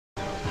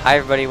Hi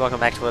everybody,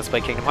 welcome back to Let's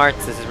Play Kingdom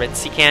Hearts. This is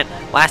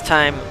RedSecant. Last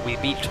time we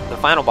beat the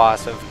final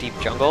boss of Deep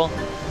Jungle,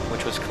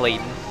 which was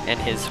Clayton and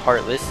his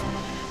Heartless.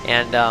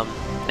 And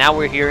now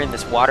we're here in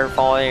this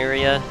waterfall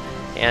area,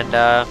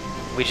 and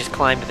we just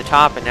climbed to the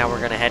top, and now we're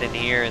going to head in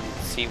here and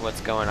see what's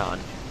going on.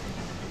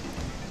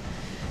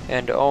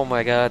 And oh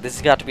my god, this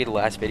has got to be the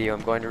last video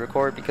I'm going to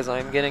record because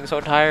I'm getting so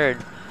tired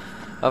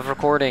of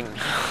recording.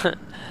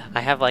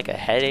 I have like a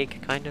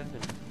headache, kind of.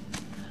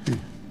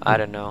 I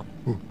don't know.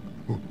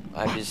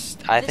 I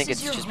think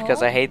it's just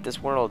because I hate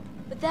this world.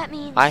 But that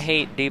means I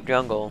hate Deep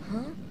Jungle,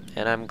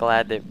 and I'm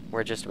glad that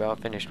we're just about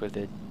finished with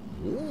it.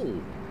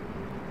 Ooh.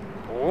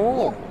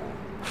 Oh,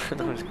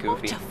 that was goofy.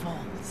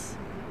 Waterfalls.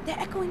 They're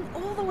echoing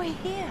all the way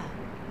here.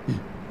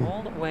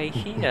 All the way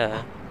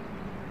here.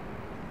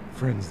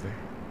 Friends there.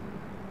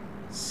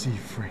 See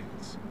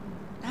friends.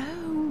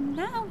 Oh,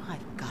 now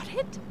I've got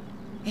it.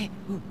 It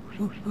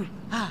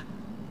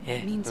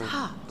means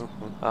heart.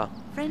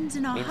 Friends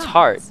in our Means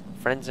hearts. heart.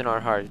 Friends in our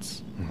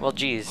hearts. Well,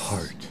 geez.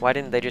 Heart. Why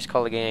didn't they just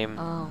call the game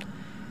Oh,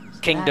 so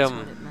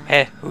Kingdom?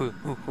 that's what it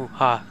meant.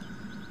 Ha.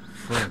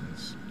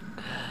 Friends.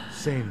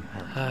 Same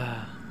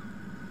heart.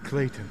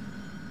 Clayton.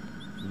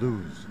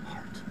 Lose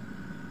heart.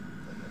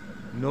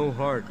 No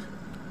heart.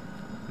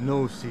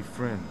 No see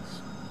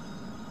friends.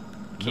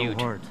 Cute.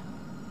 No heart.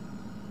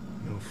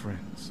 No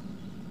friends.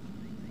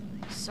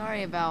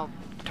 Sorry about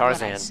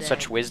Tarzan, what I said.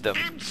 such wisdom.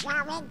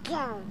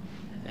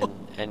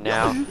 And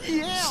now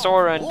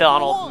Sora and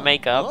Donald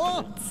make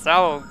up. It's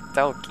so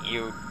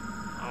cute.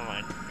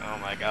 Oh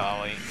my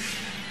golly.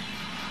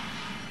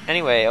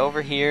 Anyway,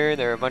 over here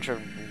there are a bunch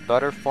of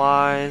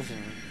butterflies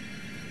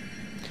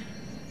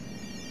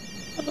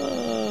and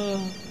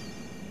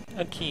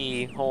a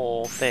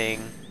keyhole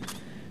thing.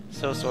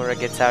 So Sora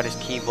gets out his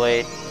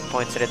keyblade,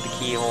 points it at the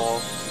keyhole.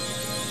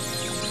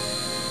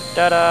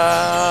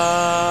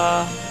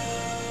 Ta-da!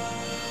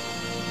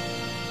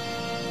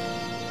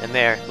 And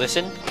there,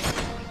 listen.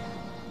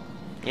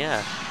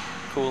 Yeah,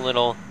 cool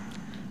little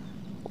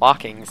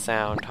locking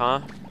sound,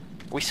 huh?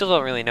 We still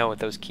don't really know what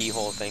those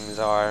keyhole things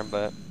are,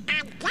 but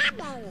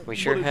we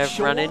sure have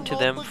run into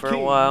them for a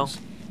while.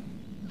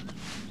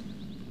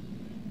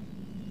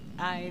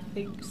 I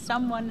think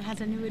someone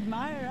has a new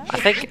admirer. I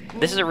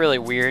think this is a really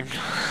weird...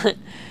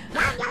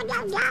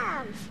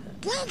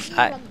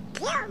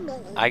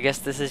 I guess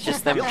this is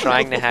just them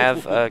trying to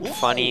have a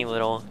funny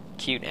little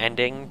cute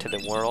ending to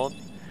the world,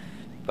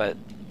 but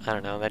I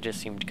don't know, that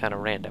just seemed kind of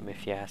random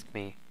if you ask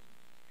me.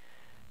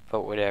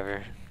 But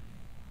whatever.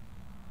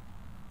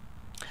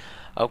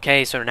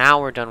 Okay, so now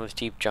we're done with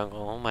Deep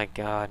Jungle. Oh my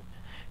god.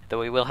 Though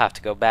we will have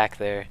to go back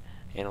there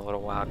in a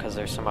little while because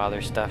there's some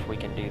other stuff we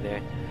can do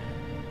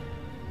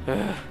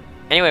there.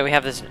 Anyway, we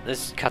have this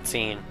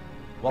cutscene,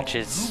 which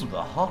is...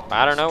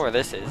 I don't know where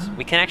this is.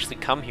 We can actually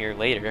come here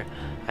later.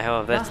 I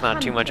hope that's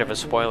not too much of a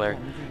spoiler.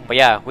 But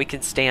yeah, we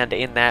can stand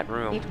in that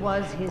room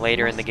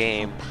later in the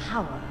game.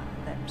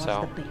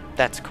 So,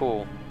 that's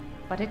cool.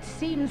 But it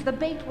seems the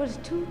bait was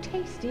too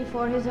tasty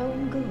for his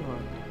own good.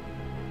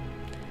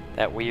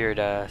 That weird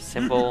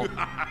symbol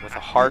with a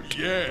heart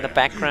in the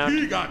background.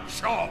 He got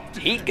chopped.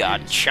 He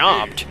got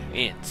chopped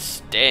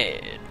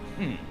instead.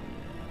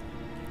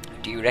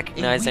 Do you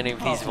recognize any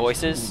of these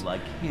voices?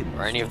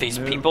 Or any of these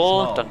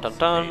people? Dun dun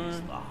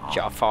dun.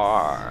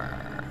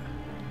 Jafar.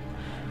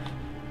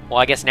 Well,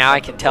 I guess now I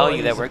can tell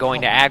you that we're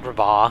going to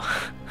Agrabah,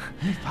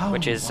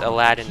 which is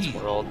Aladdin's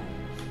world.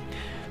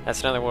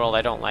 That's another world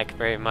I don't like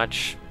very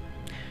much.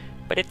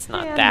 But it's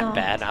not that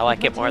bad. I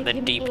like it more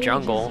than Deep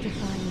Jungle.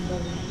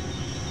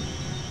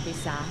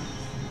 Besides,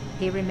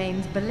 he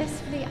remains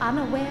blissfully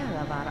unaware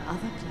of our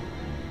other plan.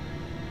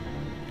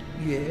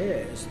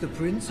 Yes, the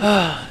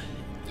princess.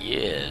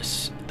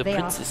 Yes, the They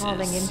princesses. are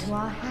falling into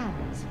our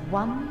hands,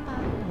 one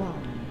by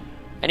one.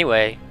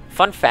 Anyway,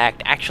 fun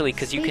fact, actually,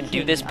 because you can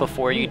do this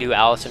before you do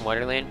Alice in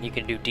Wonderland. You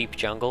can do Deep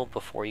Jungle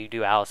before you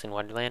do Alice in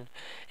Wonderland.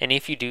 And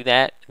if you do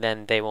that,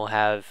 then they will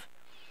have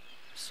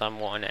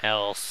someone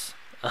else.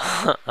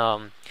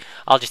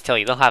 I'll just tell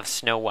you, they'll have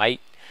Snow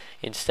White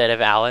instead of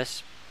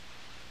Alice.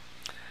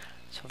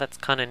 So that's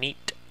kind of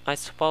neat, I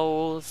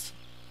suppose.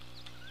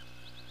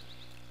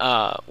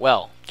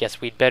 Well, guess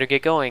we'd better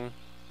get going.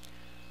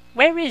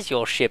 Where is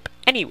your ship,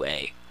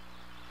 anyway?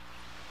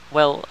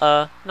 Well,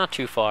 not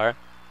too far.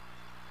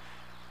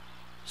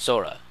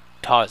 Sora,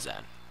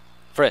 Tarzan,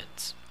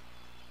 friends.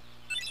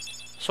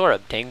 Sora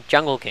obtained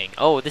Jungle King.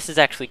 Oh, this is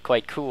actually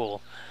quite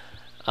cool.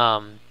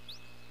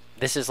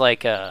 This is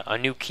like a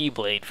new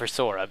Keyblade for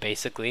Sora,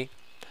 basically.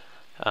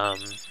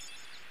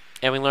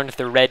 And we learned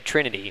the Red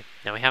Trinity.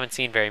 Now, we haven't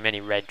seen very many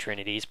Red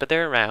Trinities, but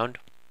they're around.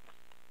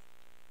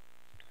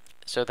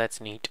 So that's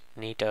neat.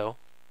 Neato.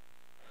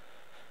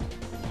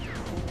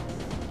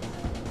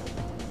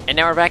 And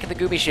now we're back at the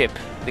Gummi ship.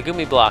 The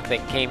Gummi block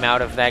that came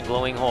out of that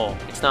glowing hole.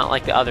 It's not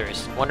like the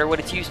others. Wonder what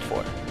it's used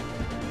for.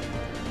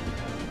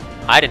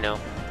 I don't know.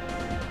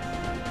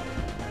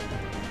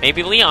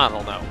 Maybe Leon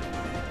will know.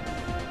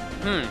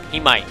 He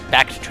might.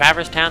 Back to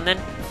Traverse Town then?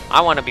 I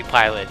want to be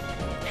pilot.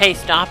 Hey,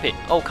 stop it.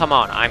 Oh, come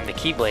on. I'm the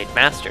Keyblade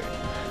Master.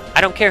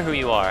 I don't care who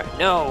you are.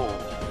 No.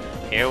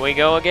 Here we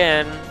go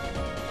again.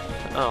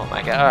 Oh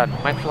my god,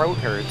 my throat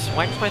hurts.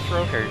 Why does my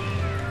throat hurt?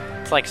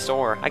 It's like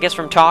sore. I guess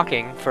from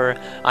talking for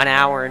an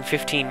hour and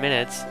 15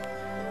 minutes.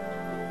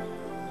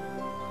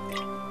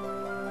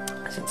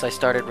 Since I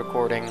started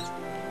recording.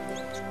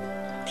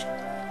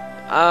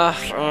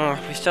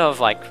 We still have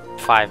like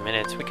 5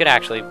 minutes. We could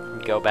actually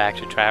go back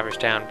to Traverse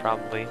Town,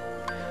 probably.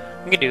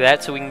 We can do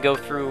that so we can go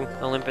through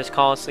Olympus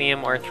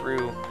Coliseum or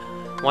through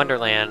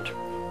Wonderland.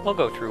 We'll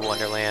go through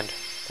Wonderland.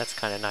 That's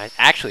kind of nice.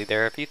 Actually,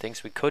 there are a few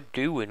things we could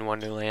do in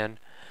Wonderland,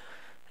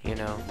 you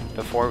know,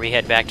 before we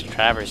head back to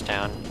Traverse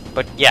Town.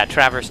 But yeah,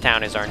 Traverse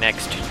Town is our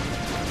next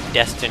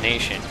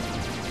destination.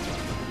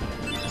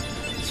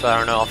 So I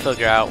don't know, I'll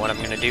figure out what I'm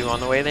going to do on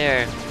the way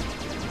there.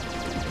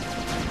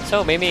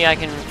 So maybe I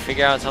can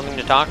figure out something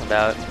to talk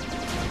about.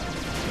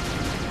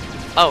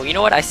 Oh, you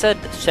know what? I said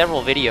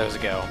several videos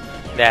ago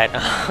that...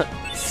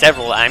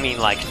 I mean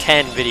like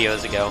 10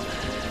 videos ago.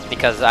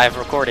 Because I've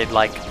recorded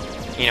like,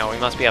 you know, we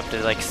must be up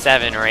to like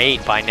 7 or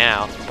 8 by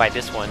now, by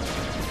this one.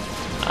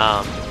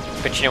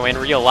 But you know, in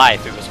real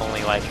life, it was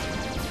only like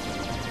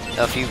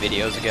a few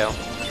videos ago.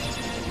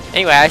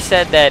 Anyway, I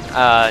said that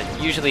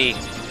usually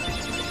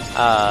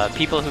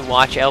people who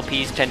watch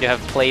LPs tend to have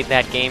played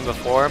that game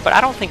before, but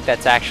I don't think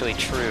that's actually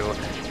true,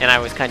 and I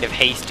was kind of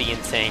hasty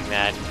in saying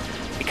that.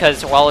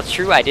 Because while it's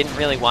true I didn't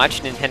really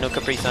watch Nintendo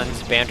Capri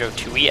Sun's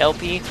Banjo-Tooie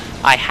LP,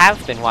 I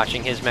have been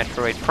watching his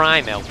Metroid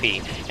Prime LP,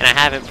 and I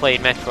haven't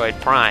played Metroid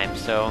Prime,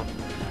 so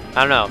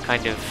I don't know,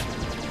 kind of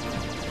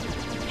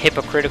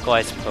hypocritical,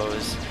 I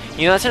suppose.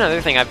 You know, that's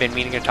another thing I've been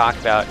meaning to talk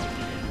about.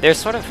 There's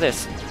sort of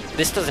this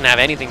doesn't have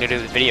anything to do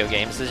with video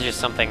games, this is just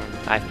something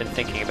I've been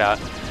thinking about.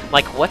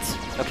 Like, what's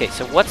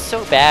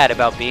so bad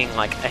about being,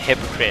 like, a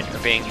hypocrite, or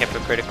being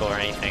hypocritical or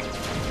anything?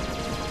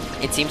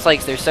 It seems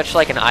like there's such,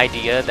 like, an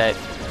idea that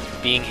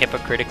being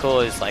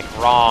hypocritical is, like,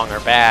 wrong or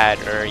bad,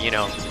 or, you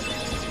know.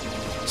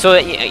 So,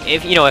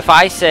 if, you know, if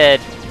I said,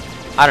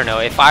 I don't know,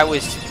 if I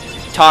was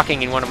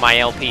talking in one of my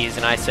LPs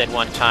and I said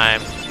one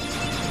time,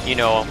 you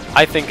know,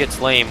 I think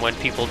it's lame when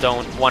people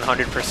don't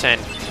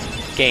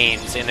 100%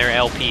 games in their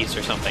LPs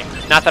or something.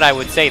 Not that I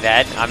would say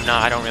that,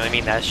 I don't really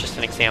mean that, it's just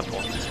an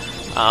example.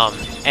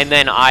 And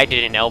then I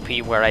did an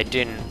LP where I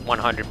didn't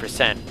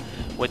 100%.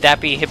 Would that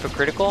be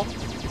hypocritical?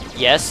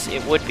 Yes,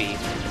 it would be.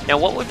 Now,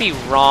 what would be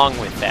wrong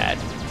with that?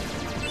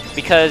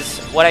 Because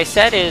what I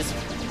said is,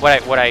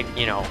 what I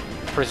you know,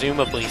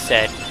 presumably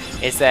said,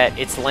 is that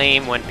it's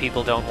lame when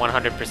people don't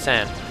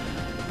 100%.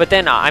 But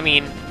then, I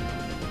mean,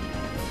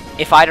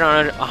 if I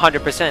don't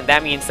 100%,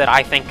 that means that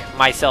I think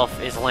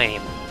myself is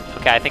lame.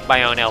 Okay, I think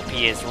my own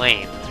LP is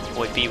lame,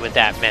 would be what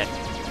that meant.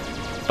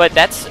 But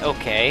that's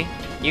okay.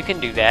 You can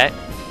do that.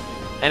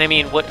 And I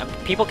mean,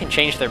 people can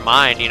change their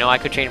mind, you know, I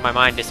could change my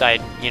mind,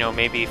 decide, you know,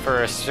 maybe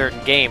for a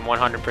certain game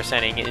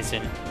 100%ing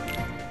isn't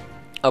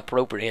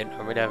appropriate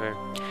or whatever.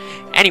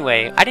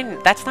 Anyway,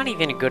 that's not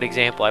even a good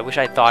example. I wish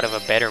I thought of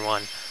a better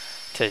one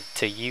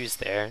to use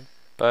there.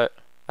 But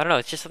I don't know,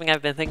 it's just something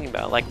I've been thinking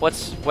about. Like,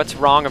 what's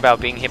wrong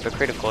about being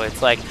hypocritical?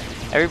 It's like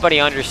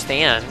everybody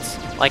understands,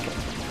 like,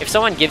 if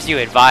someone gives you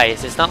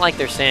advice, it's not like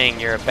they're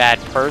saying you're a bad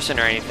person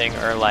or anything,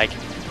 or like,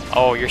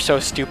 oh, you're so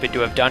stupid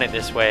to have done it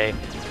this way,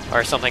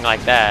 or something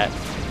like that.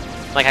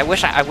 Like, I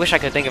wish I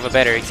could think of a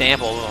better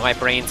example, but my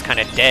brain's kind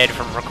of dead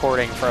from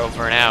recording for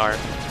over an hour.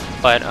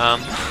 But,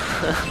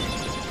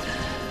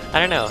 I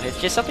don't know, it's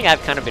just something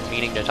I've kind of been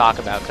meaning to talk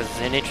about, because it's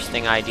an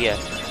interesting idea.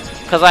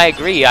 Because I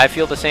agree, I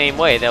feel the same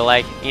way. They're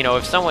like, you know,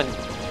 if someone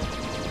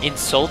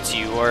insults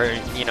you, or,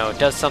 you know,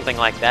 does something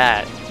like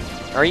that,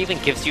 or even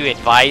gives you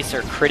advice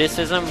or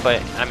criticism,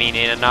 but, I mean,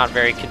 in a not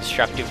very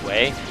constructive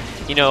way,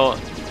 you know,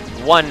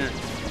 one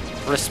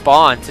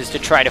response is to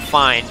try to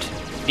find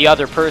the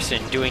other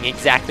person doing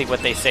exactly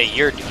what they say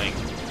you're doing.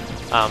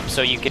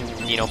 So you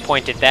can, you know,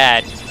 point at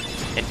that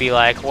and be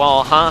like,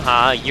 well,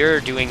 haha,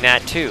 you're doing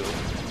that too,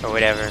 or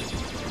whatever.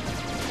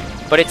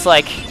 But it's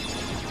like,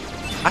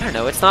 I don't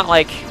know, it's not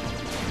like,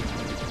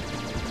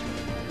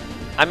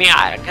 I mean,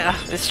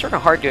 it's sort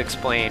of hard to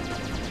explain,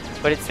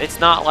 but it's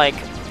not like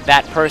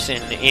that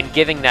person, in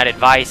giving that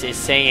advice, is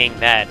saying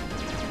that,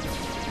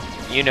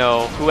 you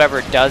know,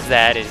 whoever does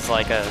that is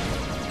like a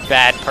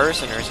bad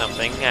person or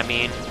something. I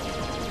mean,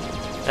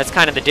 that's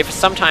kind of the difference.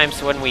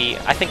 Sometimes when we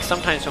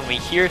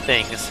hear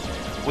things,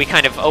 we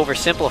kind of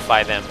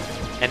oversimplify them.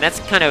 And that's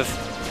kind of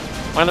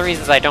one of the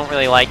reasons I don't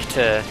really like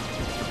to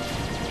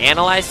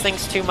analyze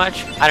things too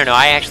much. I don't know,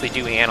 I actually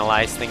do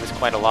analyze things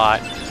quite a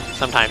lot.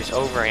 Sometimes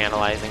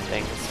over-analyzing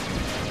things.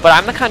 But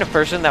I'm the kind of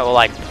person that will,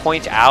 like,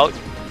 point out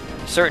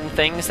certain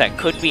things that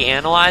could be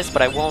analyzed,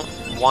 but I won't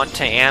want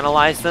to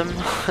analyze them.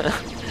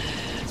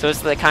 So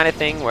it's the kind of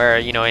thing where,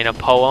 you know, in a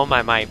poem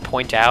I might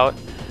point out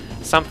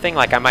something,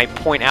 like I might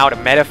point out a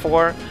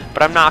metaphor,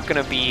 but I'm not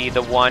going to be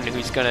the one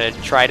who's going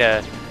to try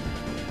to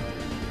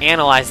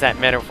analyze that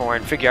metaphor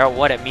and figure out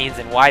what it means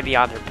and why the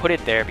author put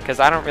it there, because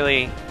I don't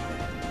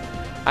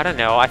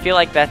know, I feel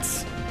like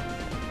that's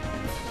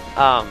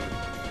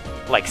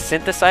like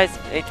synthesize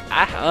it.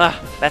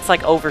 That's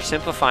like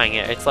oversimplifying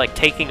it. It's like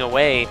taking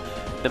away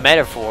the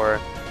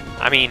metaphor.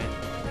 I mean,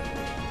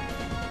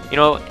 You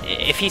know,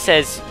 if he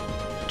says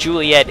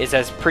Juliet is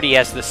as pretty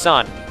as the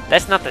sun,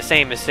 that's not the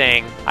same as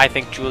saying I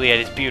think Juliet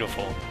is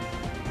beautiful.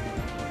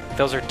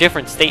 Those are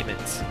different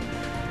statements.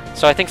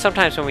 So I think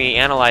sometimes when we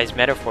analyze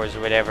metaphors or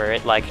whatever,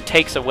 it like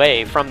takes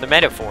away from the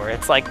metaphor.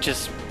 It's like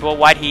just, well,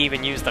 why'd he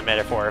even use the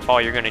metaphor if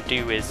all you're gonna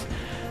do is,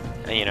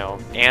 you know,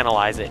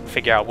 analyze it and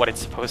figure out what it's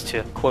supposed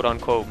to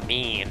quote-unquote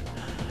mean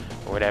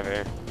or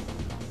whatever.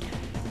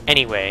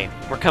 Anyway,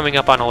 we're coming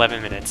up on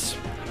 11 minutes.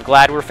 I'm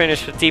glad we're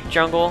finished with Deep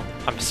Jungle.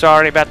 I'm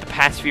sorry about the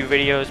past few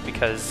videos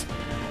because,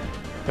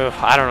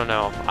 I don't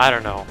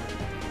know.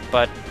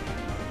 But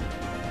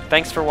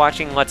thanks for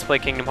watching Let's Play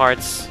Kingdom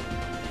Hearts.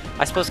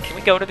 I suppose, can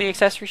we go to the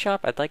accessory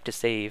shop? I'd like to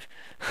save.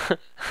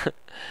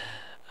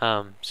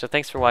 So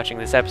thanks for watching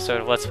this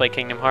episode of Let's Play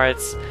Kingdom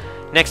Hearts.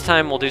 Next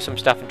time we'll do some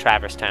stuff in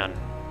Traverse Town.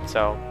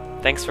 So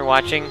thanks for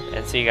watching,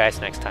 and see you guys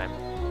next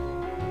time.